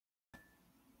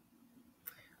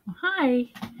Hi.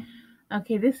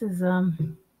 Okay, this is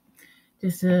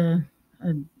just a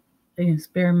an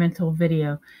experimental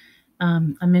video.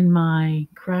 I'm in my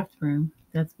craft room.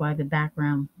 That's why the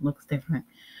background looks different.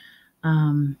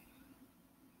 Um,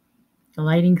 the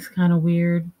lighting's kind of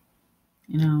weird,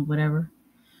 whatever.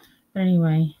 But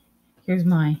anyway, here's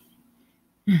my.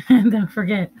 Don't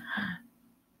forget,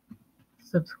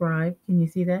 subscribe. Can you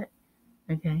see that?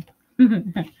 Okay.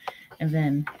 And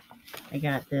then I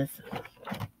got this.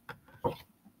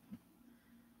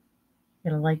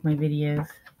 Gotta like my videos,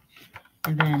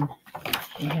 and then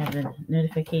you have the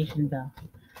notification bell.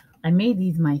 I made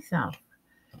these myself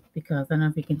because I don't know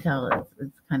if you can tell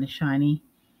it's kind of shiny.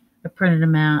 I printed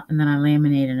them out and then I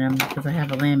laminated them because I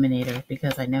have a laminator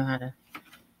because I know how to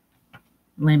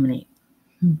laminate.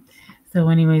 So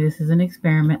anyway, this is an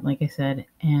experiment, like I said,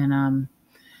 and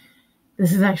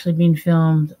this is actually being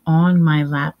filmed on my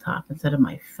laptop instead of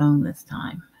my phone this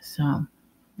time. So,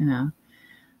 you know,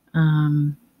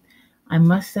 um, I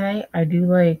must say I do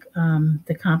like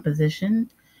the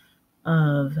composition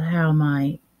of how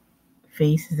my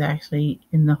face is actually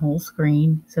in the whole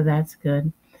screen, so that's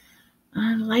good.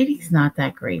 Lighting's not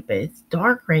that great, but it's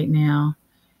dark right now.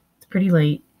 It's pretty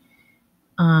late.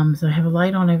 So I have a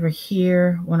light on over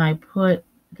here. When I put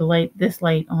this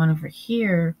light on over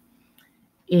here,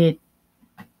 it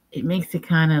it makes it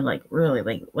kind of like really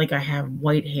like I have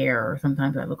white hair, or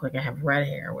sometimes I look like I have red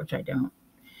hair, which I don't.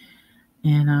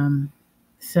 And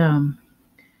so I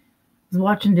was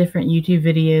watching different YouTube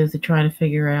videos to try to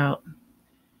figure out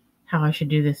how I should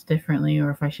do this differently, or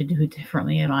if I should do it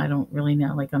differently, and I don't really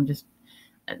know. Like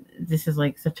this is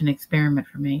like such an experiment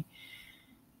for me.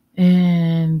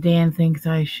 And Dan thinks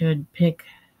I should pick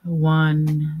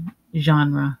one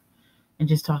genre and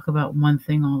just talk about one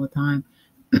thing all the time.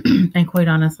 And quite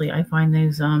honestly, I find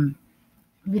those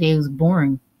videos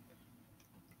boring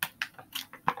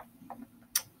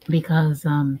because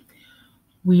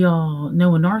we all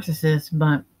know a narcissist,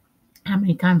 but how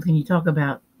many times can you talk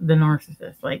about the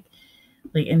narcissist?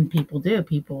 And people do.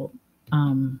 People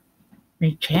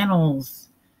make channels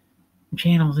and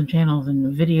channels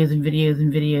and videos and videos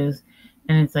and videos,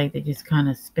 and it's like they just kind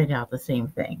of spit out the same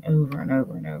thing over and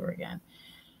over and over again.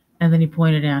 And then he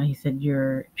pointed out, he said,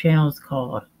 your channel is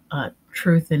called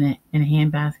Truth in a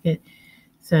Handbasket.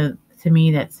 So to me,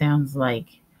 that sounds like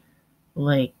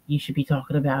you should be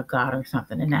talking about God or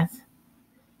something. And that's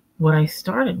what I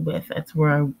started with. That's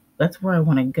where I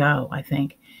want to go. I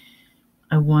think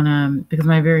I want to, because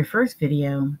my very first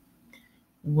video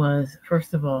was,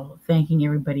 first of all, thanking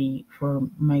everybody for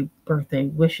my birthday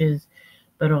wishes,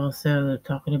 but also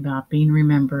talking about being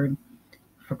remembered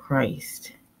for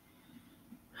Christ.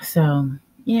 So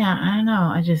yeah, I don't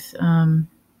know. I just and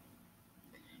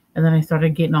then I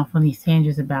started getting off on these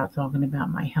tangents about talking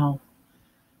about my health,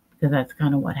 because that's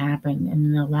kind of what happened. And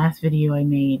in the last video I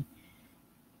made,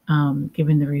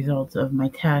 giving the results of my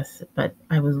tests, but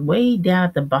I was way down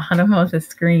at the bottom of the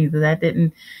screen, so that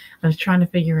didn't. I was trying to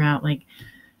figure out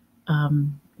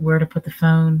where to put the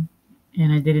phone,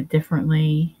 and I did it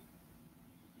differently.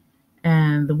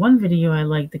 And the one video I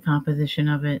liked the composition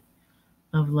of it,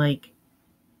 of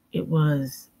it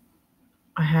was,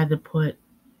 I had to put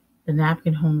the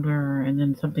napkin holder and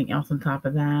then something else on top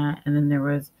of that, and then there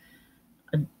was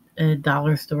a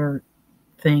dollar store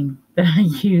thing that I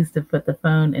used to put the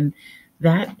phone, and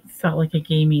that felt like it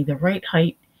gave me the right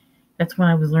height. That's when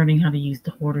I was learning how to use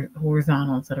the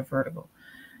horizontal instead of vertical.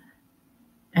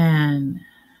 And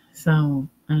so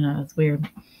I don't know, it's weird,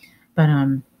 but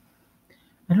I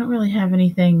don't really have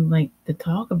anything to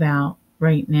talk about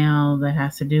right now that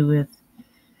has to do with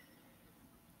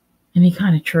any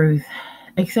kind of truth,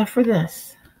 except for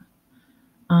this.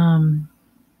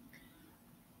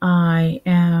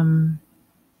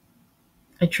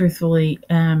 I truthfully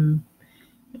am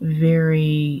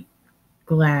very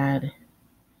glad,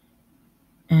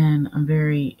 and I'm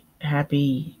very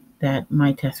happy that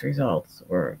my test results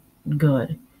were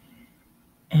good.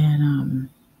 And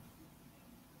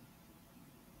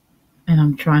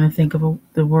I'm trying to think of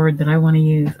the word that I want to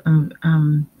use.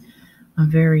 I'm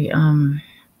very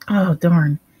oh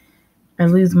darn, I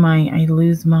lose my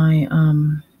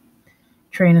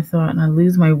train of thought, and I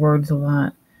lose my words a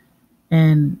lot.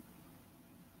 And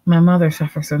my mother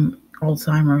suffers from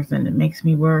Alzheimer's, and it makes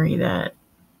me worry that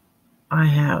I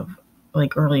have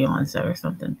early onset or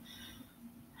something.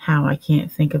 How I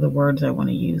can't think of the words I want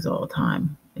to use all the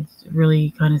time. It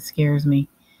really kind of scares me.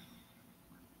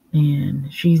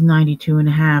 And she's 92 and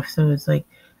a half, so it's like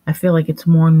I feel like it's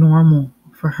more normal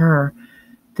for her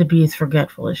to be as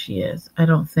forgetful as she is. I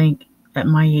don't think at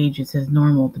my age it's as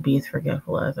normal to be as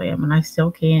forgetful as I am, and I still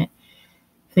can't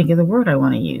think of the word I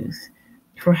want to use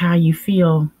for how you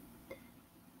feel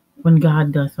when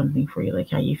God does something for you,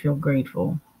 like how you feel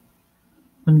grateful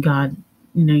when God,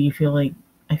 you feel like,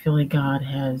 I feel like God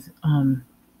has,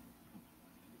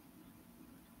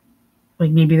 like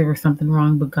maybe there was something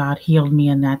wrong, but God healed me,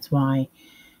 and that's why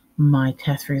my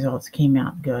test results came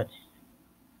out good.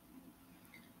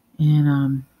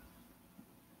 And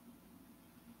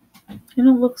it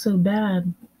don't look so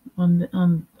bad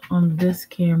on this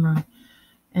camera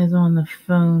as on the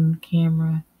phone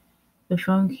camera. The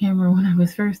phone camera, when I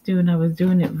was first doing, I was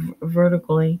doing it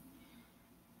vertically.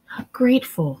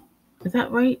 Grateful. Is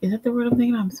that right? Is that the word I'm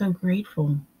thinking? I'm so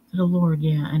grateful to the Lord.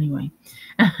 Yeah. Anyway,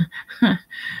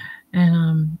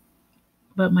 and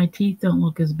but my teeth don't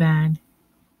look as bad.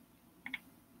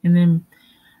 And then,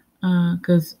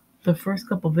 because the first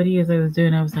couple videos I was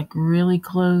doing, I was like really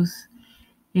close,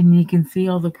 and you can see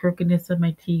all the crookedness of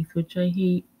my teeth, which I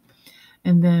hate.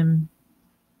 And then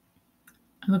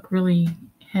I look really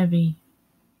heavy.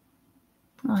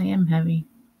 Well, I am heavy,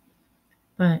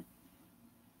 but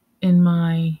in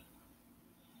my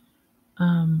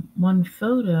one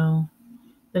photo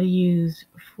that I used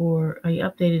I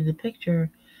updated the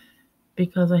picture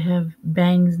because I have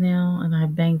bangs now, and I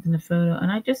have bangs in the photo,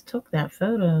 and I just took that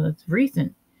photo. It's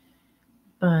recent,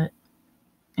 but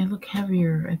I look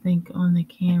heavier, I think, on the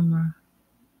camera.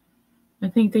 I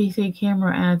think they say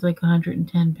camera adds like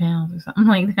 110 pounds or something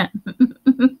like that.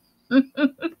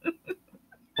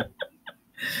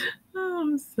 Oh,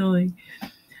 I'm silly.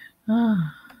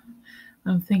 Oh,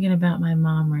 I'm thinking about my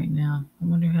mom right now. I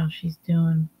wonder how she's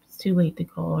doing. It's too late to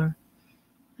call her.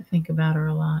 I think about her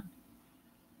a lot.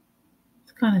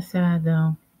 It's kind of sad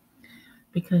though,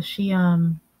 because she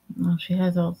she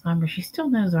has Alzheimer's. She still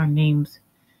knows our names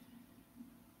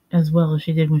as well as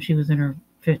she did when she was in her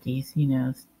 50s.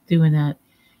 Doing that.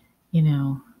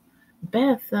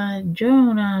 Beth,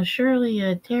 Joan,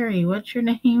 Shirley, Terry. What's your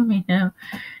name?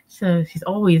 So she's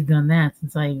always done that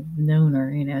since I've known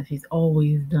her. She's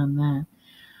always done that.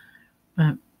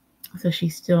 But so she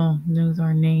still knows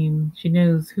our name. She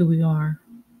knows who we are.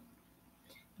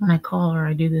 When I call her,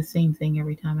 I do the same thing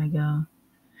every time I go.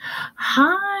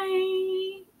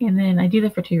 Hi! And then I do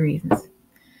that for 2 reasons.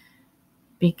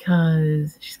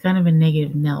 Because she's kind of a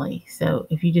negative Nelly. So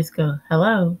if you just go,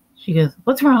 hello, she goes,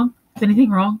 what's wrong? Is anything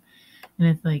wrong? And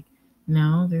it's like,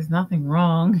 no, there's nothing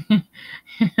wrong.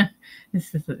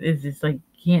 It's just like,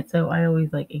 can't. So I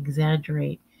always like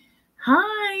exaggerate.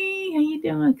 Hi, how you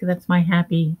doing? Because that's my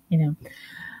happy,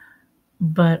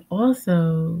 But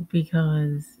also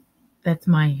because that's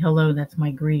my hello, that's my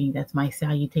greeting, that's my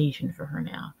salutation for her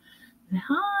now.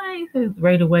 Hi, so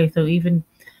right away. So even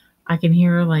I can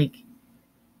hear her like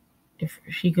if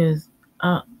she goes,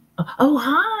 oh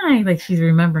hi, like she's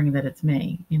remembering that it's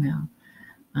me,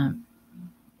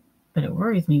 But it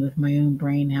worries me with my own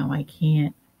brain how I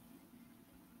can't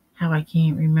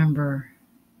remember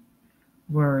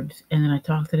words. And then I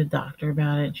talked to the doctor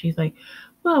about it. And she's like,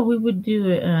 well, we would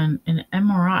do an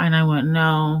MRI. And I went,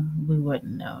 no, we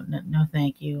wouldn't. No,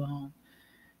 thank you. I'll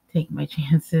take my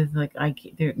chances. Like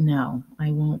no,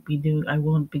 I won't be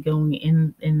going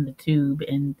in the tube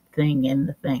and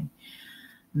the thing.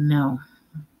 No.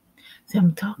 So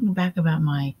I'm talking back about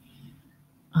my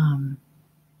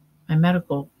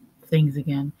medical things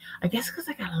again. I guess because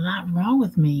I got a lot wrong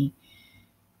with me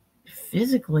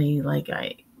physically.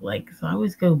 So I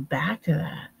always go back to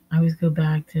that. I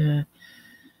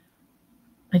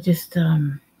just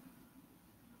want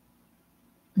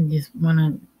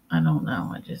to, I don't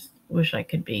know. I just wish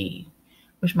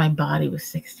wish my body was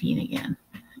 16 again.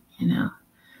 I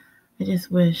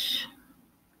just wish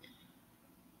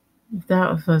if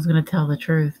I was going to tell the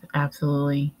truth,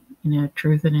 absolutely,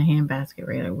 truth in a handbasket,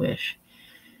 right? I wish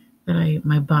that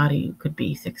my body could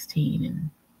be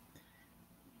 16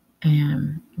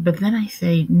 but then I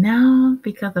say no,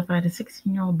 because if I had a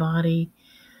 16-year-old body,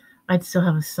 I'd still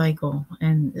have a cycle,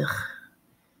 and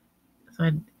so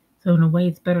in a way,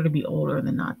 it's better to be older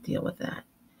than not deal with that.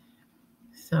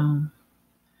 So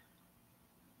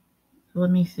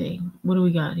let me see. What do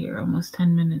we got here? Almost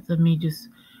 10 minutes of me just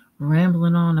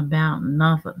rambling on about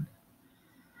nothing.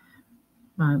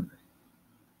 But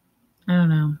I don't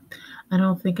know. I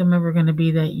don't think I'm ever going to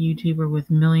be that YouTuber with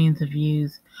millions of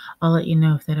views. I'll let you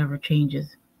know if that ever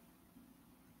changes.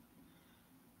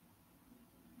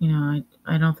 I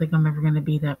don't think I'm ever going to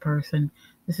be that person.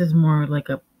 This is more like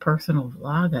a personal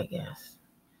vlog, I guess.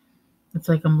 It's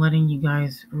like I'm letting you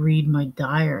guys read my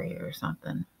diary or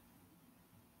something.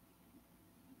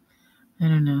 I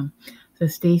don't know. So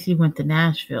Stacy went to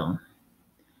Nashville,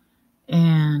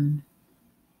 and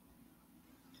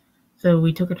so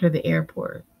we took her to the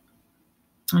airport,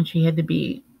 and she had to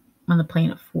be on the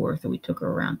plane at 4, so we took her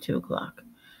around 2 o'clock.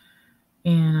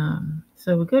 And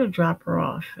so we go to drop her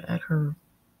off at her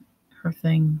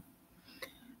thing,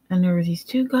 and there was these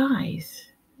two guys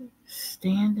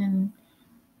standing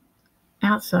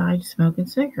outside smoking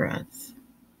cigarettes.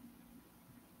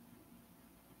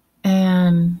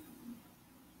 And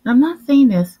I'm not saying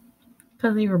this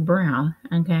because they were brown,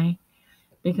 okay?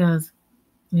 Because,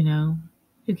 who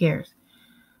cares?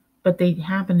 But they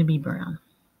happen to be brown.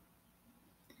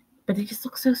 But they just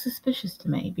looked so suspicious to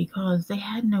me because they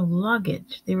had no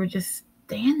luggage. They were just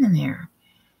standing there.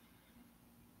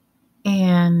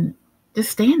 And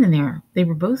just standing there. They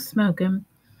were both smoking.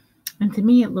 And to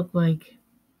me, it looked like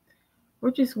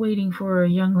we're just waiting for a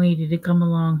young lady to come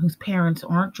along whose parents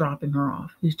aren't dropping her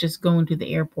off, who's just going to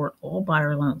the airport all by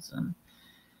her lonesome.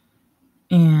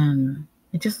 And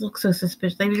it just looked so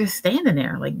suspicious. They were just standing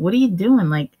there. Like, what are you doing?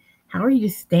 Like, how are you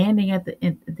just standing at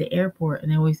the airport?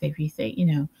 And they always say, if you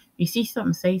see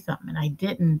something, say something. And I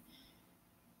didn't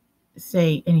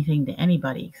say anything to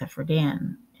anybody except for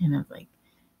Dan. And I was like,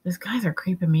 those guys are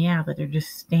creeping me out that they're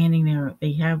just standing there.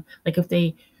 They have, like,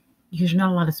 because you're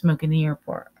not allowed to smoke in the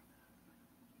airport.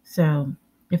 So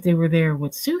if they were there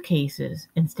with suitcases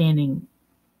and standing,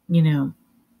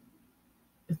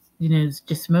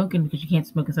 just smoking because you can't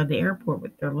smoke inside the airport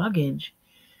with their luggage.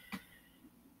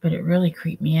 But it really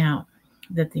creeped me out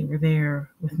that they were there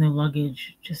with no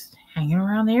luggage, just hanging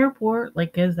around the airport,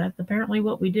 like, because that's apparently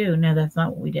what we do. No, that's not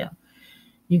what we do.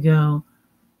 You go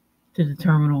to the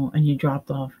terminal and you drop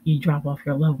off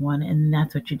your loved one, and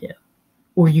that's what you do.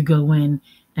 Or you go in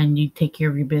and you take care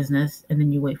of your business, and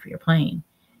then you wait for your plane.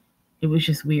 It was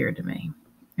just weird to me.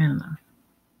 I don't know.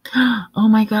 Oh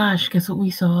my gosh, guess what we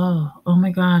saw? Oh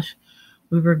my gosh.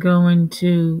 We were going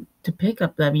to pick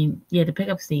up, to pick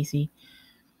up Stacy.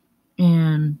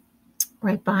 And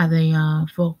right by the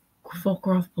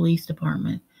Fulcroft Police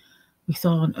Department, we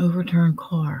saw an overturned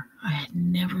car. I had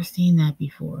never seen that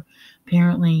before.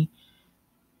 Apparently,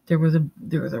 there was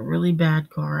a really bad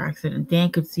car accident.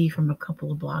 Dan could see from a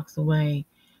couple of blocks away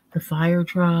the fire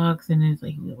trucks, and it's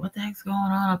like, what the heck's going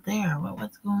on up there?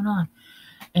 What's going on?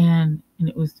 And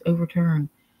it was overturned,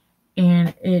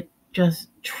 and it just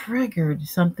triggered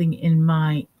something in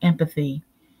my empathy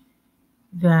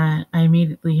that I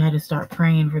immediately had to start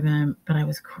praying for them. But I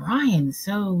was crying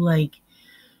so, like,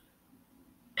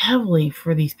 heavily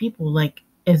for these people, like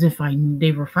as if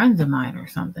they were friends of mine or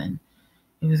something.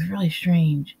 It was really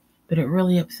strange, but it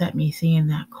really upset me seeing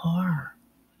that car,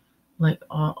 like,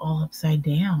 all upside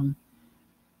down.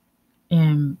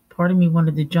 And part of me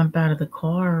wanted to jump out of the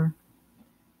car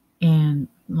and,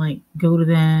 like, go to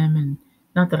them, and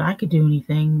not that I could do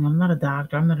anything. I'm not a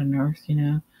doctor. I'm not a nurse,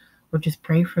 or just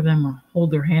pray for them or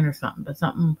hold their hand or something. But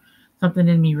something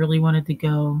in me really wanted to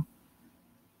go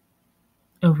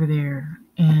over there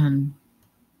and,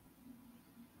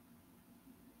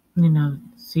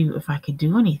 see if I could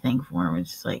do anything for him.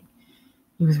 It's just like,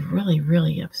 it was really,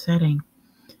 really upsetting.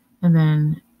 And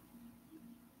then,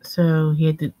 so he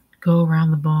had to go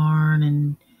around the barn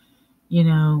and,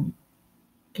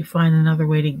 to find another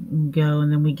way to go. And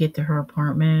then we get to her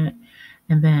apartment.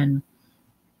 And then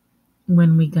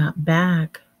when we got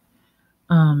back,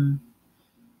 then,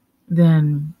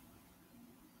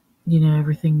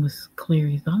 everything was clear.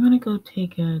 He said, I'm going to go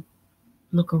take a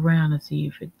look around and see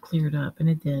if it cleared up. And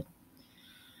it did.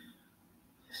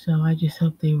 So I just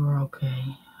hope they were okay.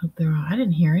 I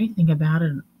didn't hear anything about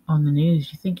it on the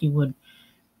news. You think you would,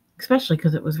 especially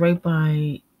because it was right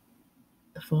by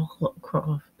the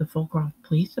Fulcroft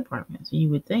Police Department. So you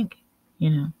would think,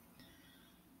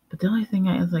 But the only thing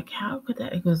I was like, how could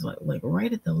that? It was like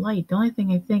right at the light. The only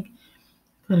thing I think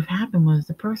could have happened was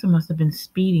the person must have been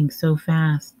speeding so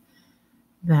fast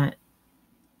that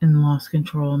and lost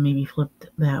control, maybe flipped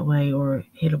that way or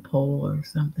hit a pole or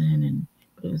something. And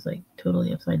it was like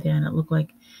totally upside down. It looked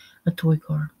like a toy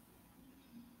car.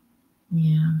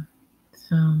 Yeah.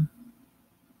 So I'm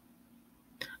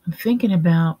thinking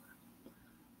about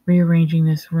rearranging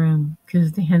this room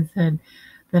because Dan said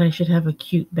that I should have a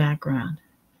cute background.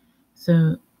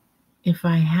 So if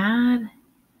I had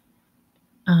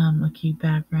a cute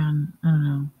background, I don't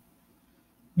know,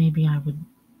 maybe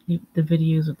the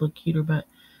videos would look cuter, but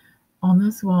on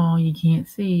this wall you can't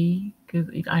see because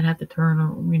I'd have to turn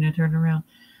around.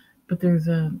 But there's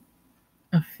a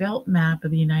felt map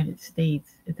of the United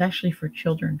States. It's actually for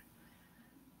children,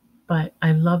 but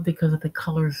I loved it because of the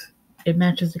colors. It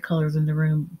matches the colors in the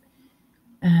room,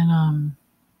 and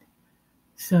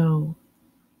so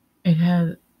it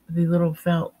has the little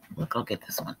felt. Look, I'll get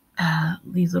this one.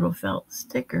 These little felt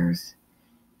stickers.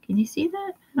 Can you see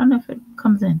that? I don't know if it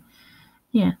comes in.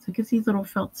 Yeah, so it gets these little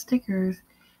felt stickers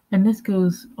And this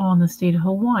goes on the state of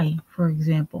Hawaii, for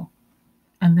example.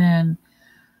 And then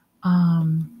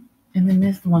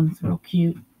this one's real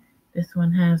cute. This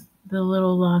one has the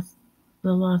Las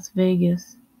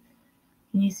Vegas.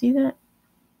 Can you see that?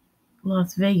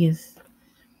 Las Vegas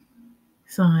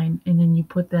sign, and then you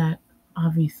put that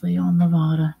obviously on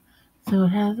Nevada. So it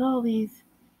has all these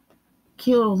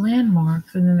cute little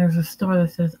landmarks, and then there's a star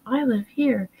that says I live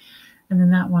here, and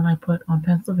then that one I put on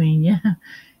Pennsylvania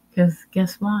because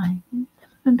guess why?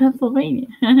 In Pennsylvania.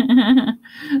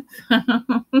 So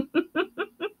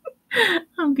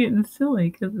I'm getting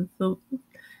silly because it's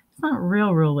not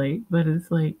real late, but it's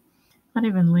like not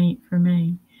even late for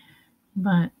me.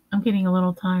 But I'm getting a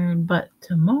little tired. But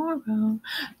tomorrow,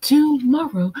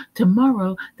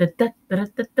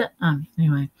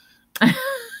 anyway.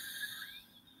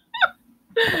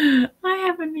 I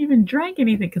haven't even drank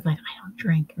anything because I don't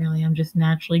drink really. I'm just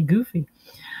naturally goofy.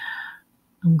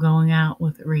 I'm going out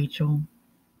with Rachel.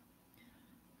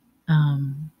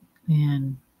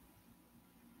 And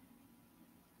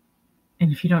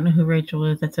if you don't know who Rachel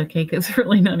is, that's okay because it's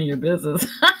really none of your business.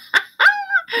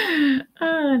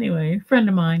 Anyway, friend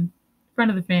of mine, friend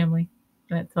of the family.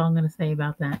 That's all I'm going to say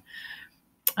about that.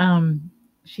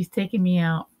 She's taking me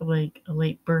out for like a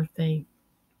late birthday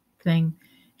thing.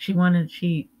 She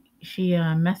messaged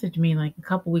me like a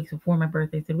couple weeks before my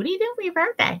birthday, said, "What are you doing for your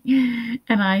birthday?"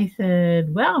 And I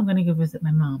said, "Well, I'm going to go visit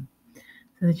my mom."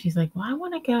 So then she's like, "Well, I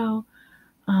want to go.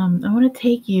 I want to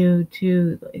take you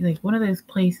to like one of those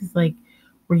places like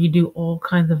where you do all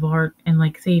kinds of art, and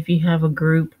like say if you have a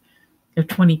group of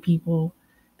 20 people,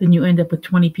 then you end up with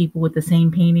 20 people with the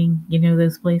same painting. You know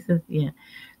those places? Yeah.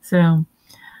 So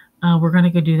we're going to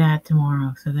go do that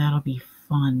tomorrow. So that'll be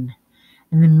fun.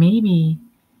 And then maybe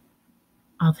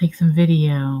I'll take some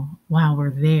video while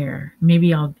we're there.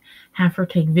 Maybe I'll have her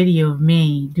take video of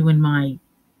me doing my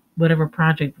whatever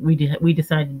project we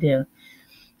decide to do.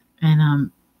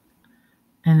 And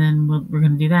then we're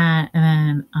going to do that.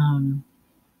 And then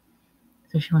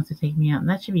so she wants to take me out, and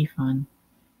that should be fun.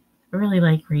 I really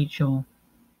like Rachel.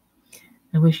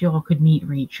 I wish you all could meet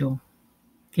Rachel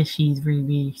because she's very,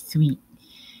 very sweet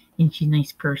and she's a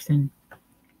nice person.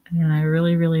 And I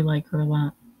really, really like her a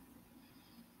lot.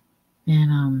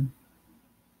 And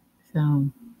so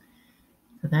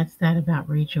that's that about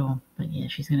Rachel. But yeah,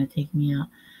 she's going to take me out.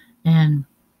 And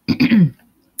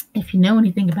if you know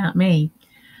anything about me,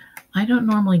 I don't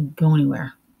normally go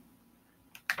anywhere.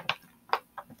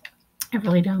 I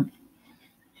really don't.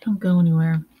 I don't go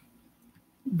anywhere.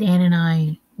 Dan and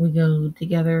I, we go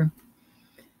together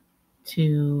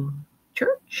to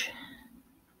church.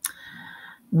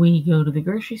 We go to the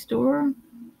grocery store.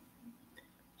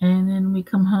 And then we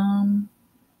come home.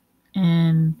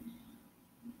 And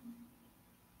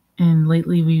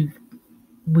lately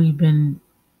we've been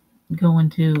going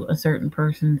to a certain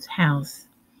person's house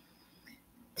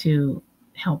to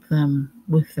help them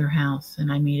with their house,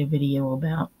 and I made a video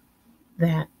about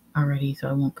that already, so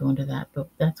I won't go into that, but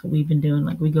that's what we've been doing.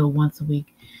 Like we go once a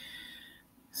week.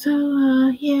 So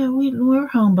yeah, we're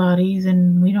homebodies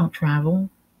and we don't travel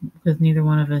because neither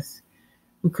one of us,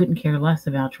 we couldn't care less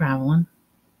about traveling.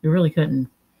 We really couldn't.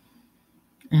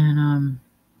 And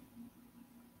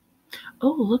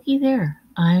oh, looky there,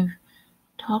 I've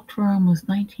talked for almost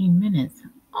 19 minutes.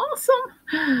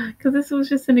 Awesome, because this was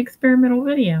just an experimental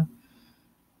video.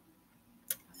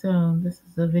 So this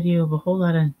is a video of a whole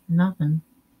lot of nothing,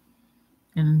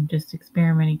 and I'm just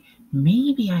experimenting.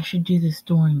 Maybe I should do this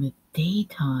during the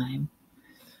daytime.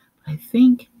 I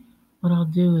think what I'll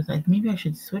do is maybe I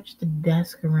should switch the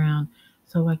desk around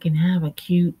so I can have a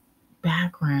cute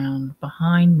background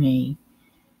behind me.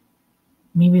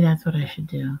 Maybe that's what I should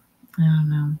do. I don't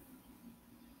know.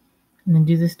 And then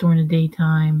do this during the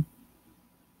daytime.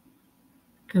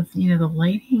 Because, the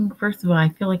lighting, first of all, I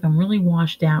feel like I'm really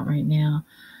washed out right now.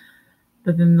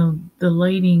 But then the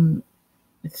lighting,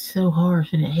 it's so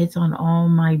harsh and it hits on all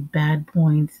my bad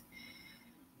points.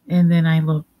 And then I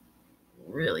look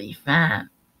really fat.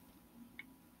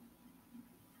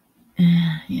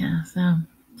 Yeah, so.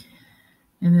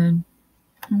 And then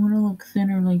I want to look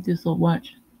thinner like this. I'll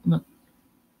watch. Look.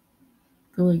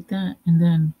 Go like that. And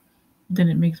then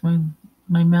it makes my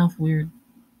mouth weird.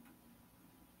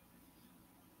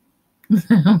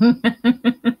 I'm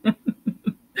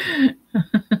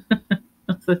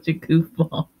such a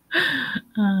goofball.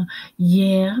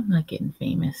 Yeah, I'm not getting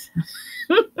famous.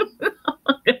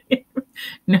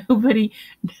 Nobody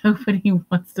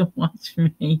wants to watch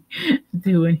me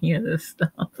do any of this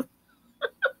stuff.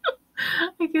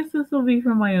 I guess this will be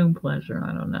for my own pleasure.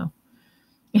 I don't know.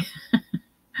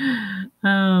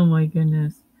 Oh my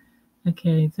goodness.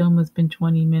 Okay, it's almost been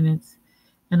 20 minutes.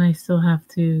 and I still have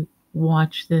to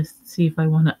watch this, see if I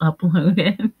want to upload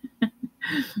it,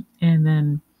 and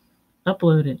then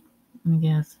upload it, I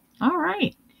guess. All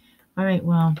right.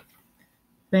 Well,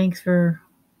 thanks for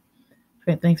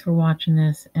watching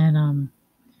this, and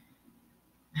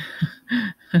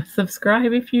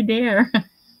subscribe if you dare,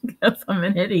 because I'm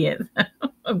an idiot.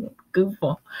 I'm a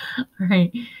goofball. All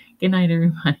right. Good night,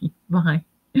 everybody. Bye.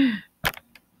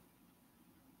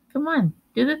 Come on,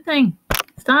 do the thing.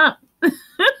 Stop.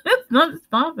 It's not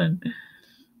stopping.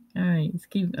 All right, let's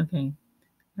keep. Okay.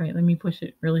 All right, let me push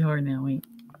it really hard now. Wait.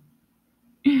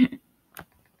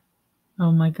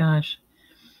 Oh my gosh.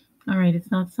 All right,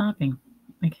 it's not stopping.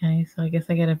 Okay, so I guess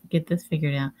I gotta get this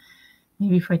figured out.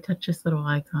 Maybe if I touch this little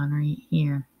icon right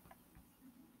here.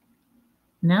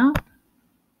 No?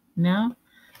 No?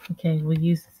 Okay, we'll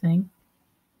use the thing.